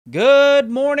Good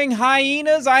morning,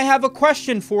 hyenas. I have a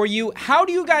question for you. How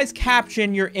do you guys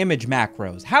caption your image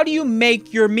macros? How do you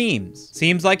make your memes?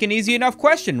 Seems like an easy enough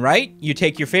question, right? You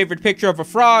take your favorite picture of a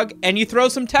frog and you throw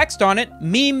some text on it,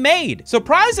 meme made.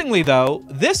 Surprisingly though,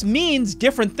 this means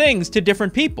different things to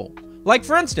different people. Like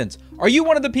for instance, are you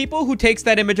one of the people who takes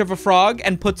that image of a frog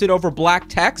and puts it over black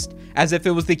text as if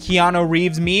it was the Keanu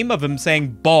Reeves meme of him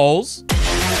saying balls?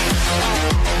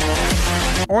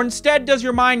 Or instead, does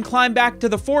your mind climb back to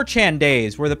the 4chan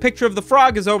days where the picture of the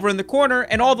frog is over in the corner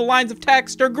and all the lines of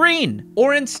text are green?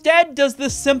 Or instead, does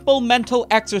this simple mental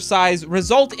exercise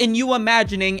result in you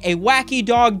imagining a wacky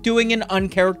dog doing an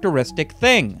uncharacteristic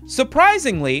thing?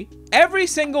 Surprisingly, every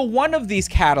single one of these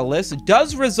catalysts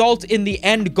does result in the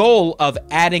end goal of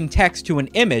adding text to an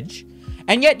image.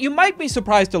 And yet you might be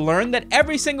surprised to learn that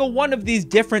every single one of these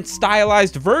different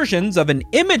stylized versions of an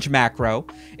image macro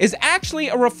is actually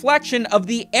a reflection of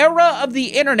the era of the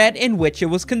internet in which it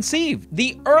was conceived.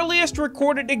 The earliest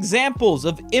recorded examples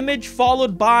of image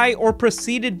followed by or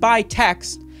preceded by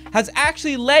text has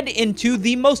actually led into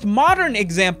the most modern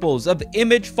examples of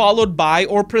image followed by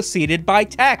or preceded by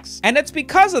text. And it's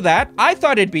because of that, I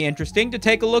thought it'd be interesting to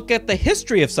take a look at the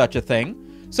history of such a thing.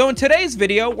 So in today's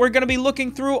video, we're going to be looking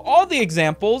through all the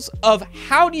examples of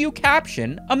how do you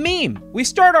caption a meme. We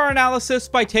start our analysis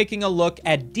by taking a look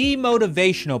at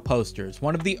demotivational posters,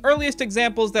 one of the earliest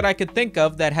examples that I could think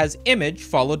of that has image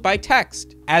followed by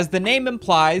text. As the name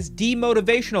implies,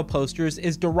 demotivational posters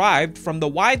is derived from the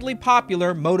widely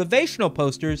popular motivational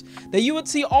posters that you would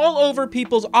see all over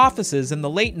people's offices in the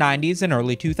late 90s and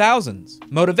early 2000s.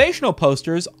 Motivational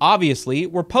posters, obviously,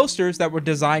 were posters that were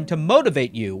designed to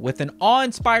motivate you with an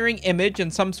awe-inspiring image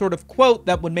and some sort of quote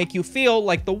that would make you feel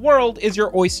like the world is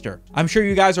your oyster. I'm sure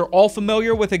you guys are all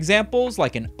familiar with examples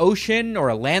like an ocean or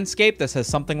a landscape that says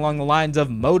something along the lines of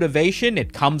motivation,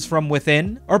 it comes from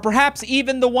within, or perhaps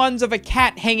even the ones of a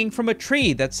cat hanging from a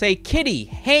tree that say, "Kitty,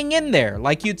 hang in there,"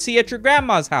 like you'd see at your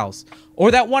grandma's house. Or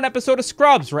that one episode of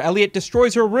Scrubs where Elliot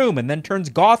destroys her room and then turns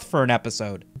goth for an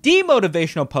episode.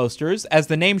 Demotivational posters, as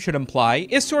the name should imply,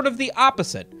 is sort of the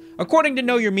opposite. According to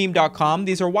KnowYourMeme.com,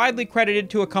 these are widely credited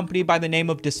to a company by the name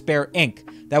of Despair Inc.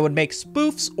 that would make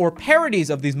spoofs or parodies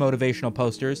of these motivational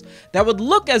posters that would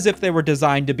look as if they were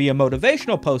designed to be a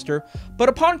motivational poster, but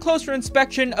upon closer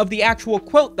inspection of the actual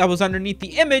quote that was underneath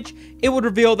the image, it would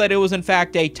reveal that it was in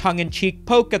fact a tongue-in-cheek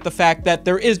poke at the fact that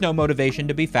there is no motivation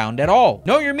to be found at all.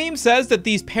 Know Your Meme says that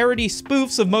these parody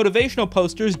spoofs of motivational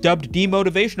posters, dubbed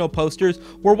demotivational posters,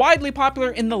 were widely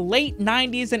popular in the late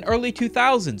 90s and early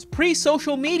 2000s,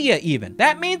 pre-social media even.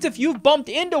 That means if you've bumped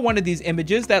into one of these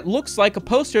images that looks like a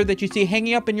poster that you see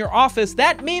hanging up in your office,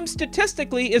 that meme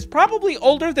statistically is probably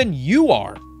older than you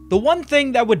are. The one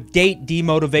thing that would date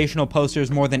demotivational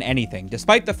posters more than anything,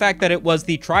 despite the fact that it was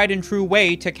the tried and true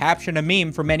way to caption a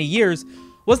meme for many years,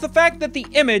 was the fact that the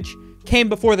image came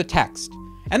before the text.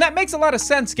 And that makes a lot of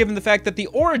sense given the fact that the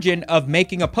origin of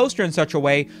making a poster in such a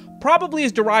way probably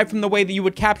is derived from the way that you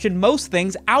would caption most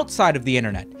things outside of the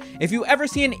internet. If you ever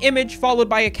see an image followed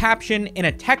by a caption in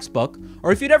a textbook,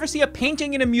 or if you'd ever see a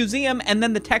painting in a museum and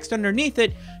then the text underneath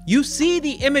it, you see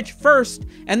the image first,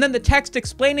 and then the text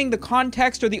explaining the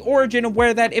context or the origin of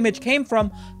where that image came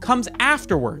from comes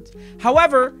afterwards.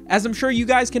 However, as I'm sure you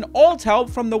guys can all tell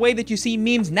from the way that you see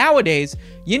memes nowadays,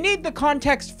 you need the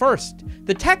context first.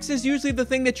 The text is usually the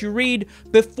thing that you read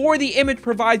before the image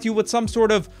provides you with some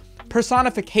sort of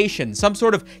personification, some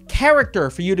sort of character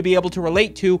for you to be able to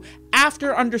relate to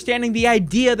after understanding the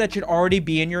idea that should already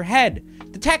be in your head.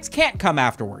 The text can't come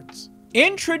afterwards.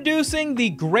 Introducing the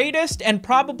greatest and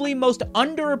probably most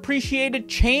underappreciated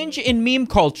change in meme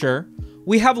culture,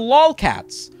 we have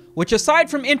lolcats, which aside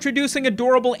from introducing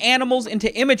adorable animals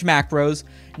into image macros,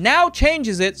 now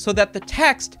changes it so that the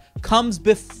text comes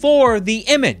before the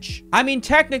image. I mean,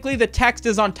 technically the text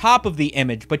is on top of the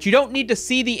image, but you don't need to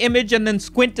see the image and then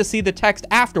squint to see the text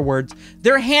afterwards.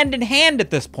 They're hand in hand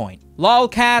at this point.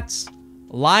 Lolcats,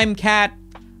 Limecat,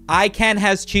 ICANN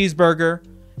has cheeseburger,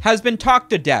 has been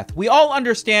talked to death. We all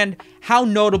understand how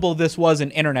notable this was in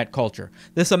internet culture.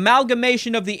 This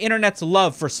amalgamation of the internet's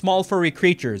love for small furry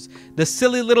creatures, the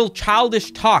silly little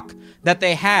childish talk that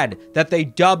they had, that they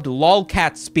dubbed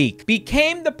lolcat speak,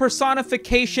 became the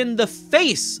personification, the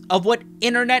face of what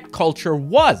internet culture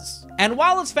was. And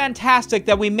while it's fantastic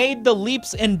that we made the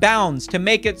leaps and bounds to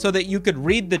make it so that you could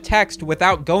read the text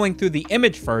without going through the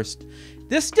image first,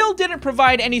 this still didn't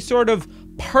provide any sort of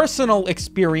personal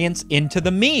experience into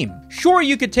the meme. Sure,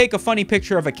 you could take a funny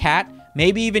picture of a cat,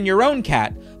 maybe even your own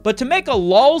cat. But to make a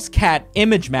lols cat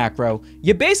image macro,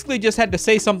 you basically just had to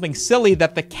say something silly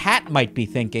that the cat might be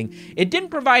thinking. It didn't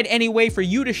provide any way for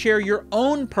you to share your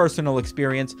own personal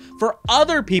experience for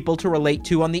other people to relate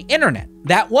to on the internet.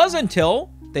 That was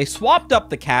until they swapped up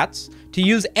the cats to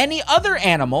use any other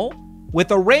animal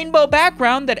with a rainbow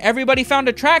background that everybody found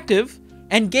attractive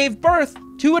and gave birth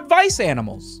to advice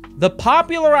animals. The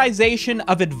popularization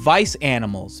of advice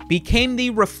animals became the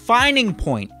refining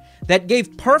point that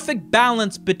gave perfect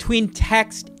balance between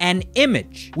text and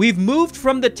image. We've moved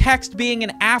from the text being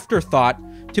an afterthought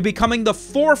to becoming the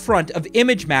forefront of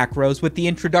image macros with the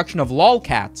introduction of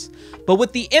lolcats, but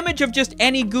with the image of just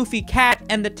any goofy cat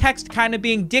and the text kind of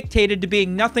being dictated to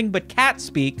being nothing but cat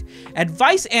speak,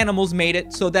 advice animals made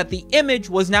it so that the image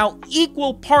was now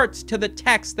equal parts to the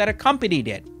text that accompanied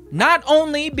it. Not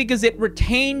only because it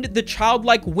retained the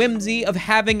childlike whimsy of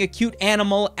having a cute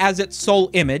animal as its sole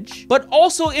image, but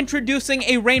also introducing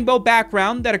a rainbow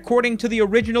background that, according to the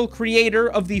original creator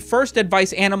of the first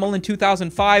advice animal in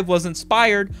 2005, was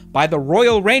inspired by the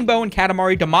Royal Rainbow in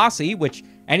Katamari Damacy, which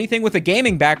anything with a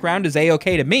gaming background is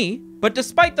a-okay to me. But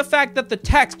despite the fact that the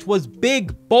text was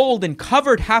big, bold, and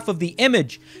covered half of the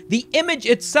image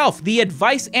itself, the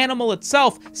advice animal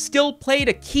itself, still played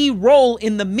a key role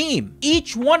in the meme.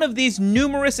 Each one of these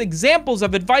numerous examples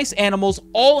of advice animals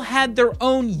all had their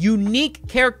own unique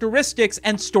characteristics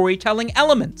and storytelling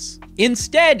elements.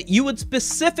 Instead, you would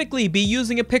specifically be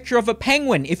using a picture of a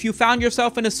penguin if you found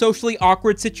yourself in a socially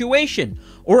awkward situation,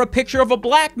 or a picture of a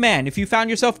black man if you found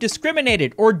yourself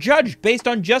discriminated or judged based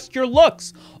on just your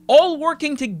looks, all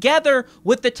working together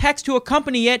with the text to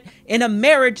accompany it in a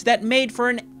marriage that made for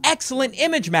an excellent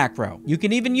image macro. You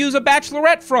can even use a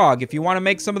bachelorette frog if you want to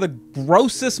make some of the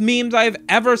grossest memes I've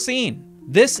ever seen.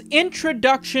 This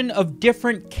introduction of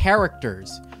different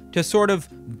characters to sort of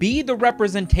be the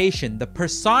representation, the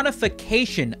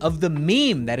personification of the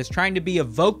meme that is trying to be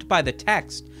evoked by the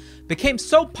text became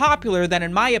so popular that,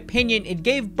 in my opinion, it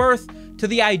gave birth to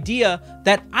the idea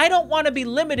that I don't want to be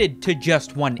limited to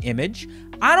just one image.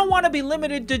 I don't want to be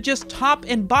limited to just top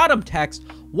and bottom text.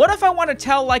 What if I want to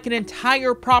tell like an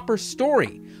entire proper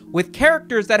story with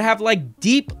characters that have like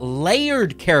deep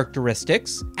layered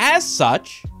characteristics? As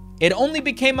such, it only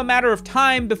became a matter of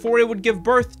time before it would give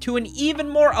birth to an even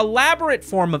more elaborate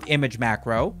form of image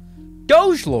macro,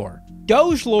 Doge lore.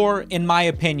 Doge lore, in my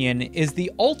opinion, is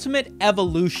the ultimate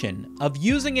evolution of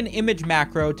using an image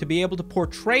macro to be able to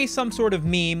portray some sort of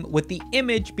meme with the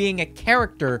image being a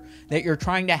character that you're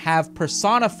trying to have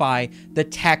personify the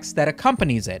text that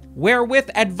accompanies it. Where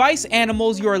with advice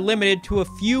animals, you are limited to a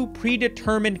few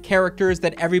predetermined characters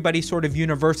that everybody sort of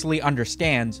universally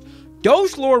understands.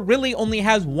 Doge lore really only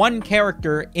has one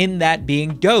character, in that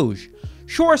being Doge.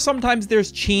 Sure, sometimes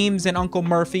there's Cheems and Uncle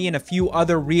Murphy and a few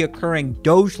other reoccurring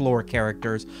Doge lore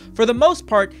characters. For the most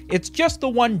part, it's just the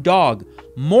one dog,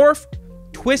 morphed,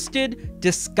 twisted,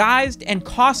 disguised, and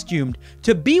costumed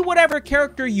to be whatever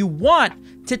character you want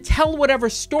to tell whatever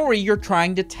story you're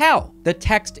trying to tell. The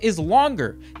text is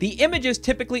longer. The images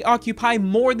typically occupy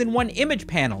more than one image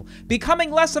panel, becoming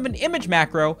less of an image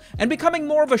macro and becoming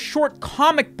more of a short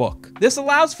comic book. This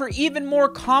allows for even more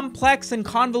complex and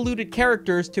convoluted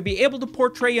characters to be able to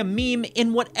portray a meme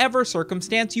in whatever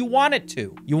circumstance you want it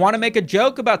to. You want to make a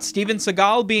joke about Steven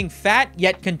Seagal being fat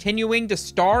yet continuing to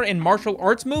star in martial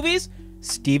arts movies?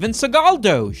 Steven Seagal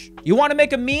Doge. You want to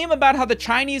make a meme about how the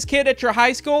Chinese kid at your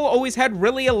high school always had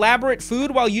really elaborate food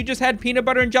while you just had peanut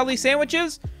butter and jelly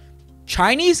sandwiches?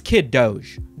 Chinese kid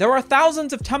Doge. There are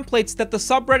thousands of templates that the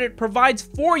subreddit provides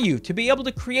for you to be able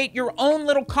to create your own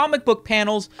little comic book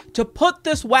panels to put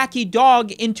this wacky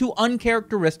dog into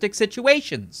uncharacteristic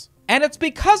situations. And it's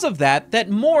because of that that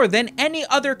more than any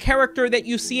other character that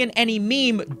you see in any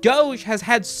meme, Doge has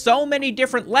had so many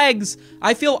different legs,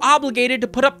 I feel obligated to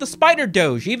put up the spider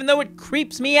Doge, even though it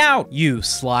creeps me out. You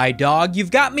sly dog,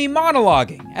 you've got me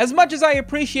monologuing. As much as I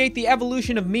appreciate the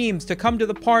evolution of memes to come to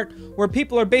the part where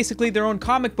people are basically their own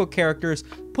comic book characters,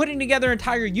 putting together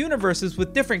entire universes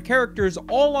with different characters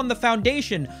all on the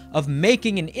foundation of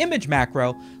making an image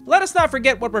macro, let us not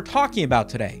forget what we're talking about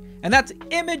today, and that's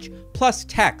image plus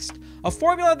text. A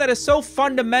formula that is so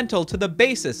fundamental to the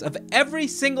basis of every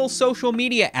single social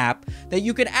media app that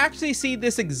you can actually see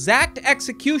this exact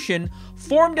execution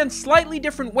formed in slightly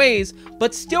different ways,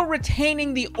 but still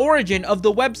retaining the origin of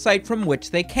the website from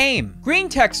which they came. Green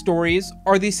text stories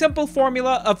are the simple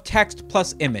formula of text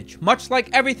plus image, much like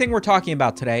everything we're talking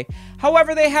about today.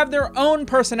 However, they have their own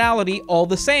personality all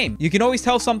the same. You can always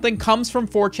tell something comes from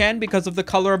 4chan because of the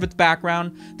color of its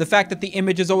background, the fact that the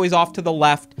image is always off to the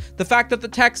left, the fact that the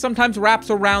text sometimes wraps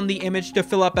around the image to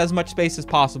fill up as much space as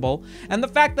possible, and the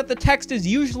fact that the text is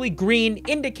usually green,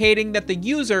 indicating that the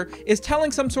user is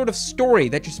telling some sort of story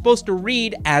that you're supposed to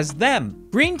read as them.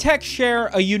 Green text share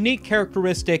a unique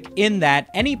characteristic in that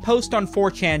any post on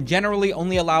 4chan generally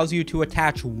only allows you to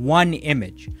attach one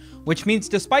image, which means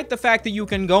despite the fact that you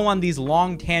can go on these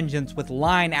long tangents with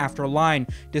line after line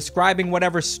describing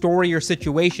whatever story or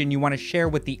situation you want to share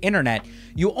with the internet,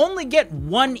 you only get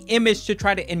one image to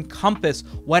try to encompass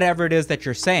whatever it is that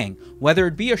you're saying, whether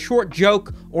it be a short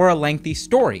joke or a lengthy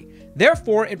story.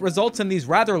 Therefore, it results in these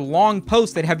rather long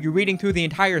posts that have you reading through the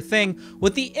entire thing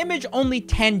with the image only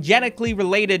tangentially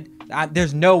related.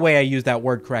 There's no way I used that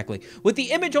word correctly. With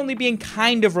the image only being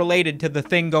kind of related to the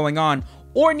thing going on,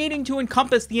 or needing to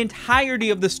encompass the entirety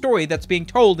of the story that's being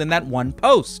told in that one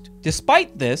post.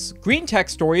 Despite this, green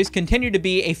text stories continue to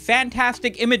be a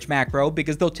fantastic image macro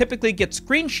because they'll typically get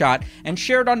screenshot and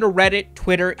shared onto Reddit,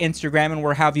 Twitter, Instagram, and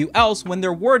where have you else when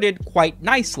they're worded quite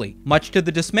nicely. Much to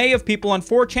the dismay of people on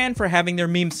 4chan for having their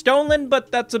memes stolen,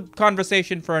 but that's a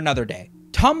conversation for another day.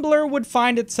 Tumblr would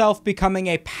find itself becoming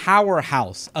a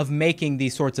powerhouse of making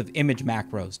these sorts of image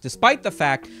macros, despite the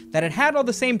fact that it had all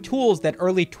the same tools that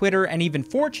early Twitter and even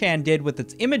 4chan did with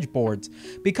its image boards,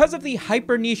 because of the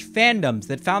hyper-niche fandoms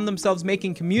that found themselves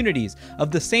making communities of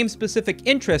the same specific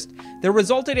interest. There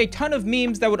resulted a ton of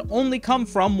memes that would only come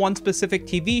from one specific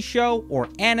TV show or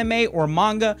anime or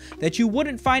manga that you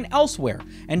wouldn't find elsewhere,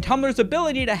 and Tumblr's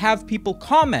ability to have people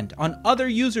comment on other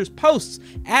users' posts,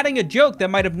 adding a joke that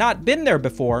might have not been there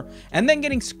before, and then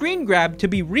getting screen grabbed to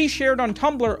be reshared on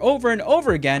Tumblr over and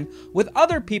over again, with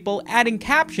other people adding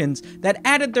captions that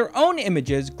added their own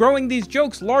images, growing these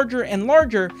jokes larger and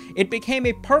larger. It became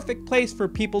a perfect place for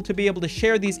people to be able to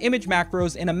share these image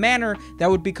macros in a manner that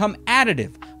would become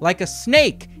additive, like a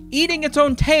snake eating its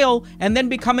own tail and then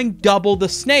becoming double the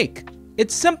snake.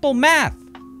 It's simple math.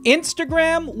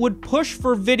 Instagram would push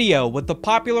for video with the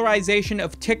popularization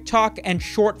of TikTok and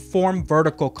short-form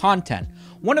vertical content.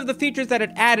 One of the features that it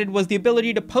added was the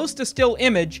ability to post a still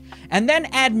image and then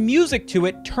add music to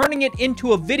it, turning it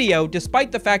into a video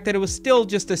despite the fact that it was still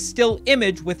just a still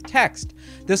image with text.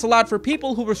 This allowed for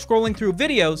people who were scrolling through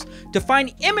videos to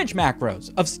find image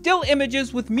macros of still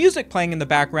images with music playing in the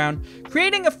background,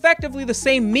 creating effectively the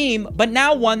same meme, but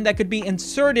now one that could be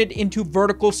inserted into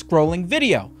vertical scrolling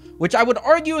video, which I would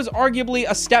argue is arguably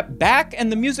a step back,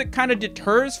 and the music kind of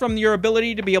deters from your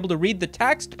ability to be able to read the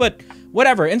text, but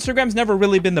whatever, Instagram's never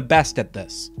really been the best at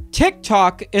this.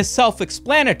 TikTok is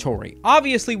self-explanatory.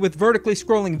 Obviously, with vertically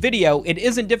scrolling video, it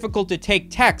isn't difficult to take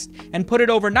text and put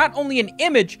it over not only an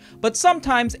image, but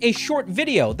sometimes a short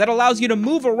video that allows you to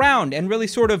move around and really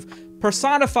sort of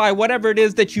personify whatever it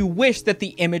is that you wish that the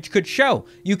image could show.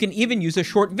 You can even use a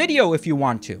short video if you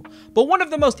want to. But one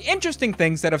of the most interesting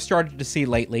things that I've started to see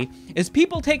lately is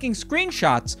people taking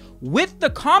screenshots with the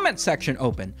comment section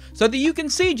open so that you can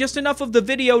see just enough of the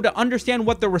video to understand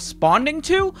what they're responding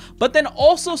to, but then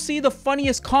also see the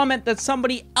funniest comment that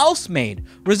somebody else made,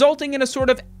 resulting in a sort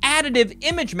of additive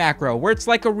image macro where it's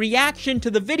like a reaction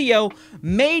to the video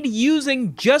made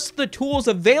using just the tools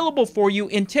available for you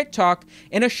in TikTok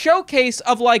in a showcase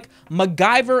of like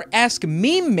MacGyver-esque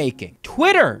meme making.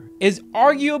 Twitter is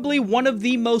arguably one of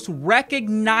the most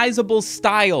recognizable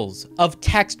styles of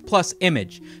text plus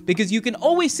image because you can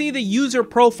always see the user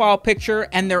profile picture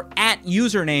and their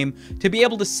 @username to be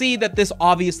able to see that this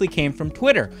obviously came from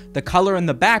Twitter. The color in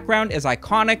the background is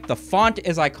iconic, the font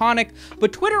is iconic,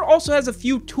 but Twitter also has a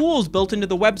few tools built into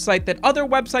the website that other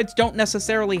websites don't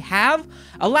necessarily have,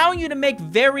 allowing you to make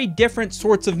very different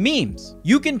sorts of memes.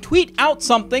 You can tweet out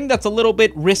something that's a little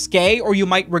bit risque or you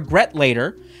might regret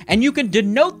later, and you can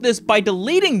denote this by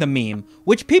deleting the meme,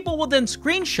 which people will then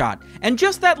screenshot, and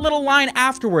just that little line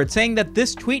afterwards saying that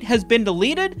this tweet has been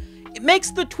deleted, it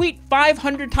makes the tweet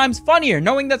 500 times funnier,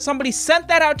 knowing that somebody sent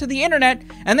that out to the internet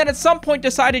and then at some point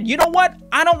decided, you know what,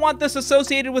 I don't want this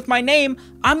associated with my name,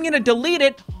 I'm gonna delete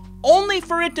it, only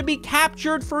for it to be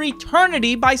captured for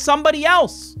eternity by somebody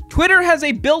else. Twitter has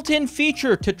a built-in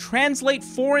feature to translate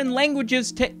foreign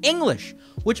languages to English,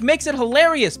 which makes it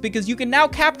hilarious because you can now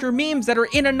capture memes that are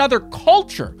in another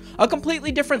culture, a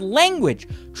completely different language,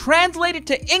 translate it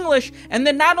to English, and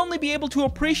then not only be able to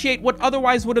appreciate what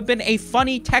otherwise would have been a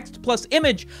funny text plus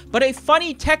image, but a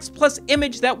funny text plus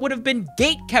image that would have been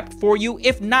gatekept for you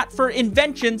if not for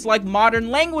inventions like modern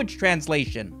language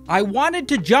translation. I wanted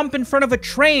to jump in front of a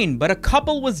train, but a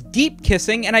couple was deep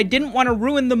kissing and I didn't want to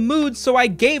ruin the mood, so I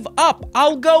gave up.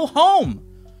 I'll go home.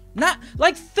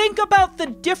 Think about the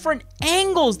different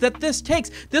angles that this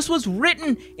takes. This was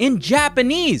written in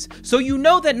Japanese, so you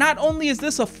know that not only is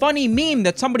this a funny meme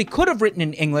that somebody could have written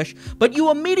in English, but you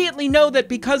immediately know that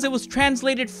because it was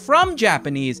translated from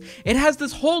Japanese, it has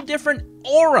this whole different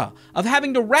aura of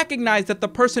having to recognize that the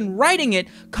person writing it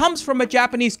comes from a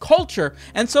Japanese culture,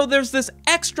 and so there's this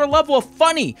extra level of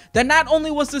funny that not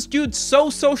only was this dude so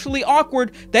socially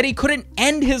awkward that he couldn't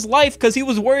end his life because he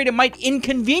was worried it might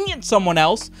inconvenience someone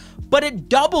else, but it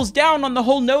doubles down on the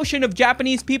whole notion of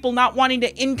Japanese people not wanting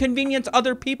to inconvenience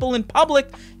other people in public,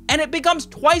 and it becomes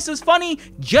twice as funny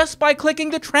just by clicking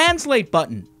the translate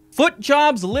button. Foot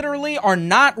jobs literally are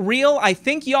not real. I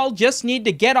think y'all just need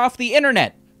to get off the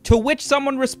internet. To which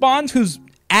someone responds, who's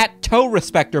at toe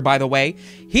respecter, by the way,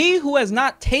 he who has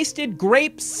not tasted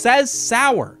grapes says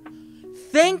sour.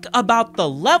 Think about the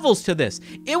levels to this.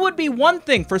 It would be one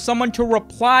thing for someone to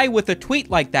reply with a tweet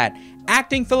like that,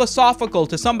 acting philosophical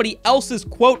to somebody else's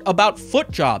quote about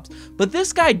foot jobs, but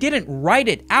this guy didn't write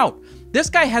it out. This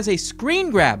guy has a screen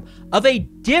grab of a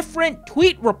different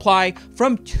tweet reply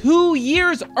from 2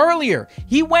 years earlier.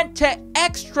 He went to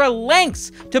extra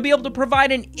lengths to be able to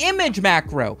provide an image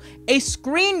macro, a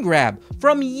screen grab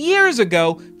from years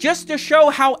ago, just to show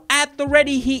how at the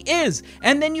ready he is.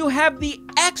 And then you have the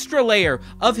extra layer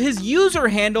of his user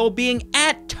handle being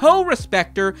at toe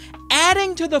respecter,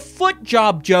 adding to the foot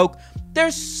job joke.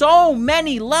 There's so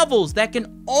many levels that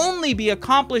can only be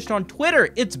accomplished on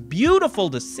Twitter. It's beautiful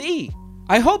to see.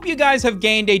 I hope you guys have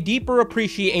gained a deeper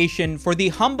appreciation for the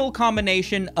humble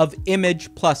combination of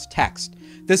image plus text.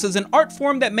 This is an art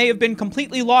form that may have been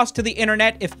completely lost to the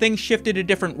internet if things shifted a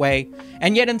different way,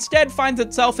 and yet instead finds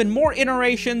itself in more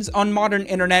iterations on modern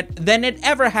internet than it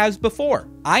ever has before.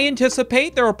 I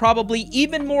anticipate there are probably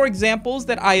even more examples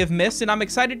that I have missed, and I'm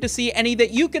excited to see any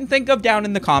that you can think of down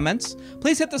in the comments.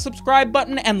 Please hit the subscribe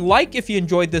button and like if you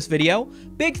enjoyed this video.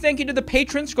 Big thank you to the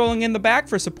patrons scrolling in the back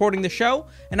for supporting the show,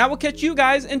 and I will catch you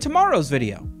guys in tomorrow's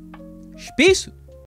video. Peace!